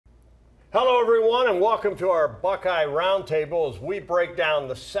Hello, everyone, and welcome to our Buckeye Roundtable as we break down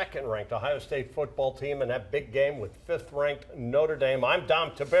the second-ranked Ohio State football team in that big game with fifth-ranked Notre Dame. I'm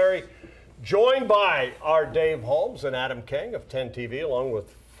Dom Tiberi, joined by our Dave Holmes and Adam King of 10 TV, along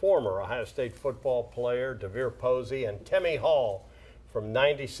with former Ohio State football player DeVere Posey and Timmy Hall from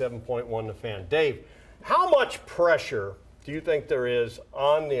 97.1 The Fan. Dave, how much pressure do you think there is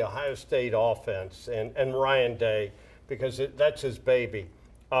on the Ohio State offense and Ryan Day, because that's his baby?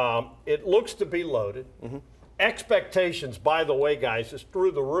 It looks to be loaded. Expectations, by the way, guys, is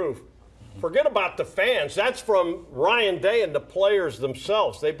through the roof. Forget about the fans. That's from Ryan Day and the players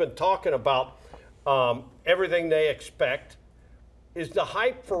themselves. They've been talking about everything they expect. Is the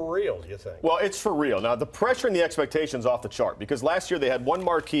hype for real, do you think? Well, it's for real. Now, the pressure and the expectations off the chart, because last year they had one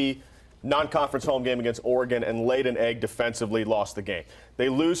marquee non-conference home game against Oregon and laid an egg defensively, lost the game. They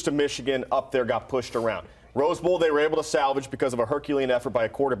lose to Michigan, up there, got pushed around. Rose Bowl, they were able to salvage because of a Herculean effort by a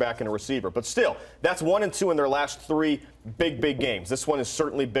quarterback and a receiver. But still, that's 1-2 in their last three big games. This one is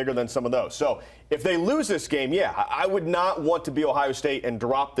certainly bigger than some of those. So if they lose this game, yeah, I would not want to be Ohio State and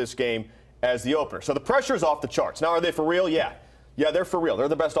drop this game as the opener. So the pressure is off the charts. Now, are they for real? Yeah. Yeah, they're for real. They're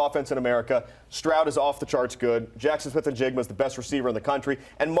the best offense in America. Stroud is off the charts good. Jackson Smith-Njigba is the best receiver in the country.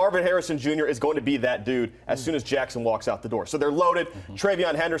 And Marvin Harrison Jr. is going to be that dude as soon as Jackson walks out the door. So they're loaded.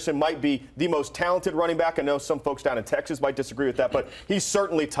 Travion Henderson might be the most talented running back. I know some folks down in Texas might disagree with that, but he's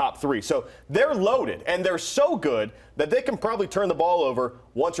certainly top three. So they're loaded, and they're so good that they can probably turn the ball over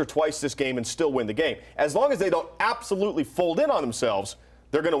once or twice this game and still win the game. As long as they don't absolutely fold in on themselves,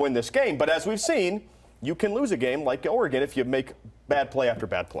 they're going to win this game. But as we've seen, you can lose a game like Oregon if you make bad play after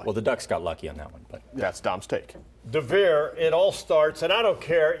bad play. Well, the Ducks got lucky on that one, but that's Dom's take. DeVere, it all starts, and I don't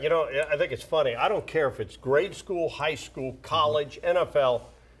care, you know, I think it's funny. I don't care if it's grade school, high school, college, NFL.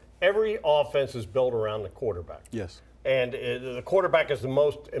 Every offense is built around the quarterback. Yes. And the quarterback is the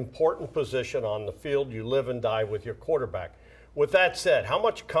most important position on the field. You live and die with your quarterback. With that said, how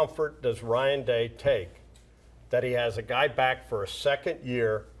much comfort does Ryan Day take that he has a guy back for a second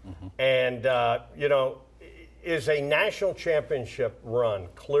year and, you know, is a national championship run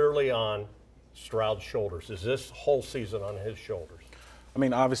clearly on Stroud's shoulders? Is this whole season on his shoulders? I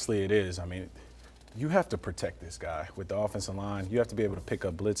mean, obviously it is. I mean, you have to protect this guy with the offensive line. You have to be able to pick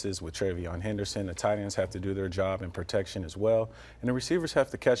up blitzes with Travion Henderson. The tight ends have to do their job in protection as well. And the receivers have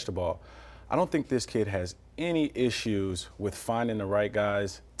to catch the ball. I don't think this kid has any issues with finding the right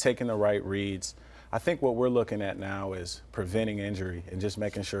guys, taking the right reads. I think what we're looking at now is preventing injury and just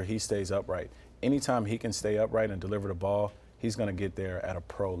making sure he stays upright. Anytime he can stay upright and deliver the ball, he's going to get there at a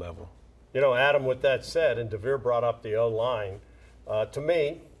pro level. You know, Adam, with that said, and DeVere brought up the O-line, to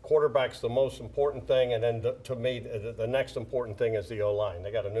me, quarterback's the most important thing, and then to me, the next important thing is the O-line.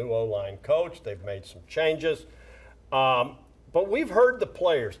 They got a new O-line coach. They've made some changes. But we've heard the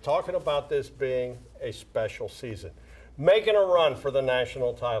players talking about this being a special season, making a run for the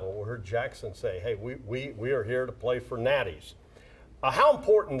national title. We heard Jackson say, hey, we are here to play for natties. How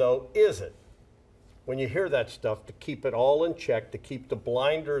important, though, is it when you hear that stuff to keep it all in check, to keep the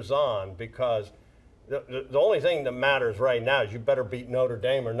blinders on? Because the only thing that matters right now is you better beat Notre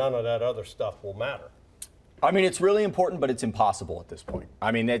Dame or none of that other stuff will matter. I mean, it's really important, but it's impossible at this point.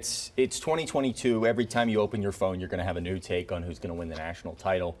 I mean, it's 2022. Every time you open your phone, you're going to have a new take on who's going to win the national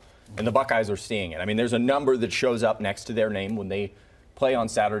title. And the Buckeyes are seeing it. I mean, there's a number that shows up next to their name when they play on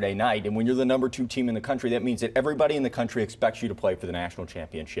Saturday night. And when you're the number 2 team in the country, that means that everybody in the country expects you to play for the national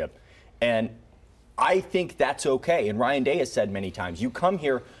championship. And I think that's okay. And Ryan Day has said many times, you come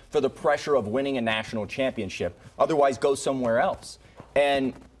here for the pressure of winning a national championship. Otherwise, go somewhere else.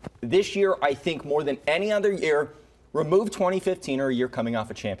 And this year, I think more than any other year, remove 2015 or a year coming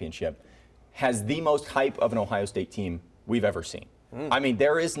off a championship, has the most hype of an Ohio State team we've ever seen. I mean,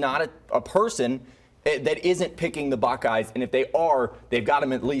 there is not a person that isn't picking the Buckeyes, and if they are, they've got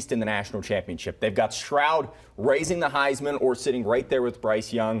them at least in the national championship. They've got Stroud raising the Heisman or sitting right there with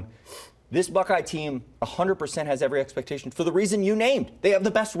Bryce Young. This Buckeye team 100% has every expectation for the reason you named. They have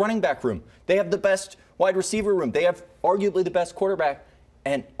the best running back room. They have the best wide receiver room. They have arguably the best quarterback.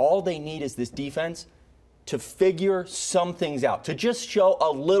 And all they need is this defense to figure some things out, to just show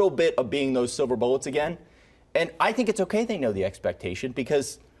a little bit of being those silver bullets again. And I think it's okay they know the expectation,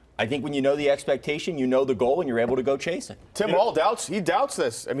 because I think when you know the expectation, you know the goal, and you're able to go chase it. Tim Hall doubts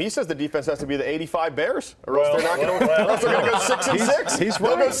this. I mean, he says the defense has to be the 85 Bears, or else they're not going to go 6-6.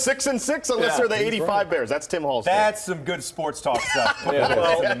 They'll go 6-6 unless they're the 85 Bears. That's Tim Hall's That's some good sports talk stuff.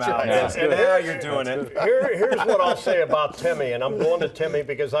 And now you're doing it. Here's what I'll say about Timmy, and I'm going to Timmy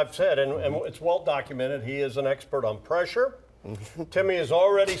because I've said, and it's well documented, he is an expert on pressure. Timmy has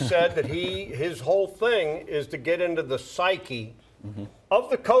already said that his whole thing is to get into the psyche of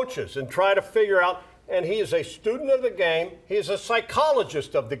the coaches and try to figure out, and he is a student of the game. He is a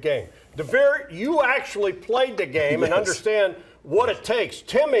psychologist of the game. DeVere, you actually played the game and understand what it takes.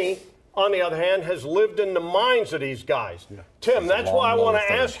 Timmy, on the other hand, has lived in the minds of these guys. Yeah. Tim, that's why I want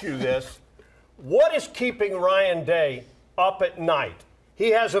to ask you this. What is keeping Ryan Day up at night? He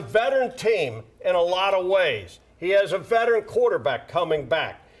has a veteran team in a lot of ways. He has a veteran quarterback coming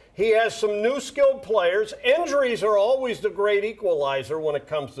back. He has some new skilled players. Injuries are always the great equalizer when it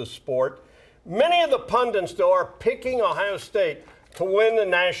comes to sport. Many of the pundits, though, are picking Ohio State to win the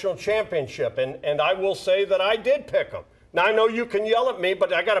national championship, and I will say that I did pick them. Now, I know you can yell at me,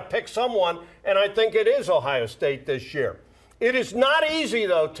 but I got to pick someone, and I think it is Ohio State this year. It is not easy,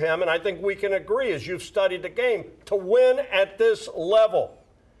 though, Tim, and I think we can agree, as you've studied the game, to win at this level.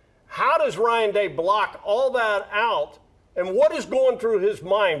 How does Ryan Day block all that out, and what is going through his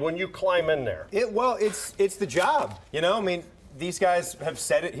mind when you climb in there? Well, it's the job. You know, I mean, these guys have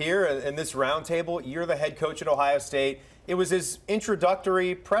said it here in this roundtable. You're the head coach at Ohio State. It was his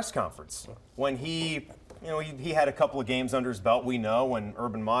introductory press conference when he had a couple of games under his belt. We know when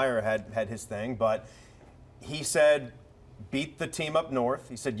Urban Meyer had his thing, but he said, beat the team up north.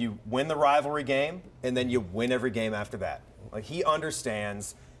 He said you win the rivalry game, and then you win every game after that. Like, he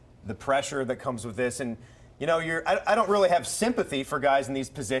understands the pressure that comes with this. And, you know, I don't really have sympathy for guys in these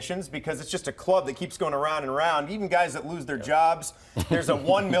positions because it's just a club that keeps going around and around. Even guys that lose their jobs, there's a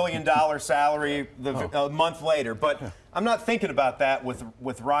 $1 million salary a month later. But I'm not thinking about that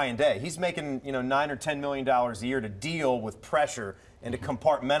with Ryan Day. He's making, $9 or $10 million a year to deal with pressure and to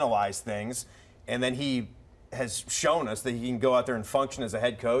compartmentalize things. And then he has shown us that he can go out there and function as a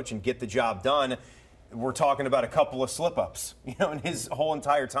head coach and get the job done. We're talking about a couple of slip-ups. In his whole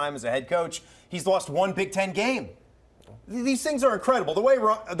entire time as a head coach, he's lost one Big Ten game. These things are incredible.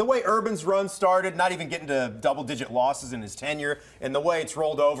 The way Urban's run started, not even getting to double-digit losses in his tenure, and the way it's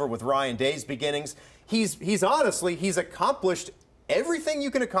rolled over with Ryan Day's beginnings, he's accomplished everything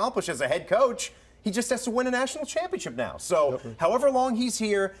you can accomplish as a head coach. He just has to win a national championship now. So however long he's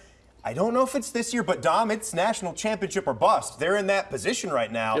here, I don't know if it's this year, but Dom, it's national championship or bust. They're in that position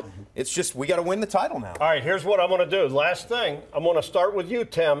right now. Yep. It's just we got to win the title now. All right, here's what I'm going to do. Last thing, I'm going to start with you,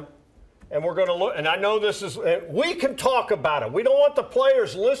 Tim, and we're going to look. And I know this is. We can talk about it. We don't want the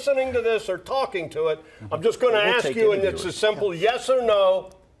players listening to this or talking to it. I'm just going to ask you, and it's a simple yes or no.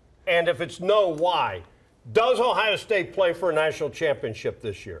 And if it's no, why? Does Ohio State play for a national championship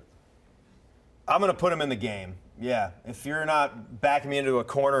this year? I'm going to put them in the game. Yeah, if you're not backing me into a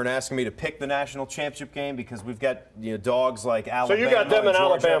corner and asking me to pick the national championship game because we've got dogs like Alabama. So you got them in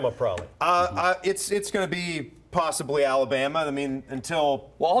Alabama, probably. It's going to be possibly Alabama. I mean, until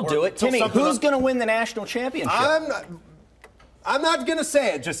I'll do it. Timmy, who's going to win the national championship? I'm not going to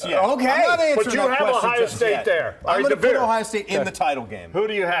say it just yet. Okay, I'm not answering but you have Ohio State there. I'm going to put Ohio State in the title game. Who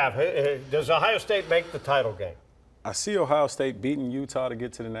do you have? Does Ohio State make the title game? I see Ohio State beating Utah to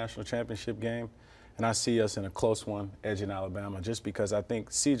get to the national championship game. And I see us in a close one, edging Alabama, just because I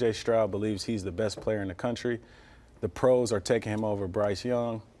think C.J. Stroud believes he's the best player in the country. The pros are taking him over Bryce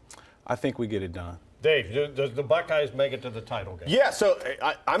Young. I think we get it done. Dave, does the Buckeyes make it to the title game? Yeah, so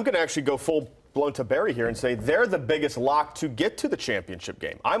I'm going to actually go full-blown to Barry here and say they're the biggest lock to get to the championship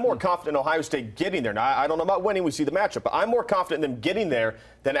game. I'm more confident in Ohio State getting there. Now, I don't know about winning. We see the matchup. But I'm more confident in them getting there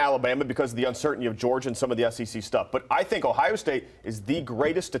than Alabama because of the uncertainty of Georgia and some of the SEC stuff. But I think Ohio State is the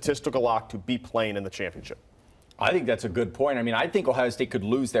greatest statistical lock to be playing in the championship. I think that's a good point. I mean, I think Ohio State could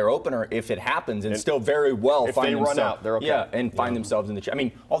lose their opener if it happens and still very well if find they themselves. Run out, they're okay. Yeah, and find themselves in the. I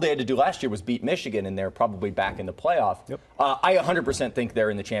mean, all they had to do last year was beat Michigan, and they're probably back in the playoff. Yep. I 100% think they're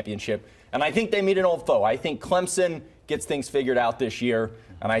in the championship, and I think they meet an old foe. I think Clemson gets things figured out this year,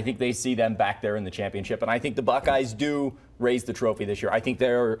 and I think they see them back there in the championship. And I think the Buckeyes do raise the trophy this year. I think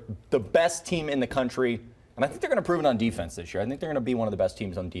they're the best team in the country. And I think they're going to prove it on defense this year. I think they're going to be one of the best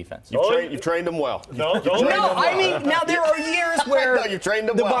teams on defense. You've trained them well. No, I mean, now there are years where you've trained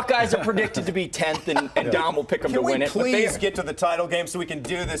them the well. Buckeyes are predicted to be 10th, and Dom will pick them to win it. Can we please get to the title game so we can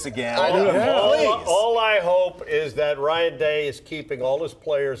do this again? All I hope is that Ryan Day is keeping all his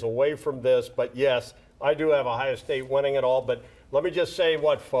players away from this. But, yes, I do have Ohio State winning it all. But let me just say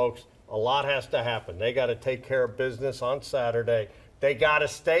what, folks, a lot has to happen. They got to take care of business on Saturday. They got to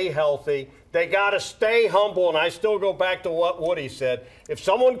stay healthy. They got to stay humble. And I still go back to what Woody said. If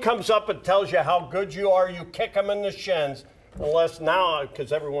someone comes up and tells you how good you are, you kick them in the shins. Unless now,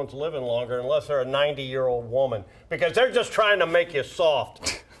 because everyone's living longer, unless they're a 90-year-old woman. Because they're just trying to make you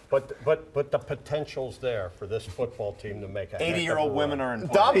soft. But the potential's there for this football team to make a 80-year-old women are in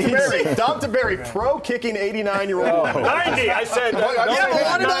Dom DeBerry, pro kicking 89-year-old women. 90, I said. Yeah, but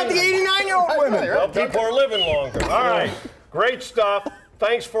what about the 89-year-old women? Well, people are living longer. All right. Great stuff.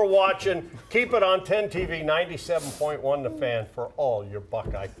 Thanks for watching. Keep it on 10 TV 97.1 The Fan for all your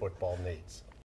Buckeye football needs.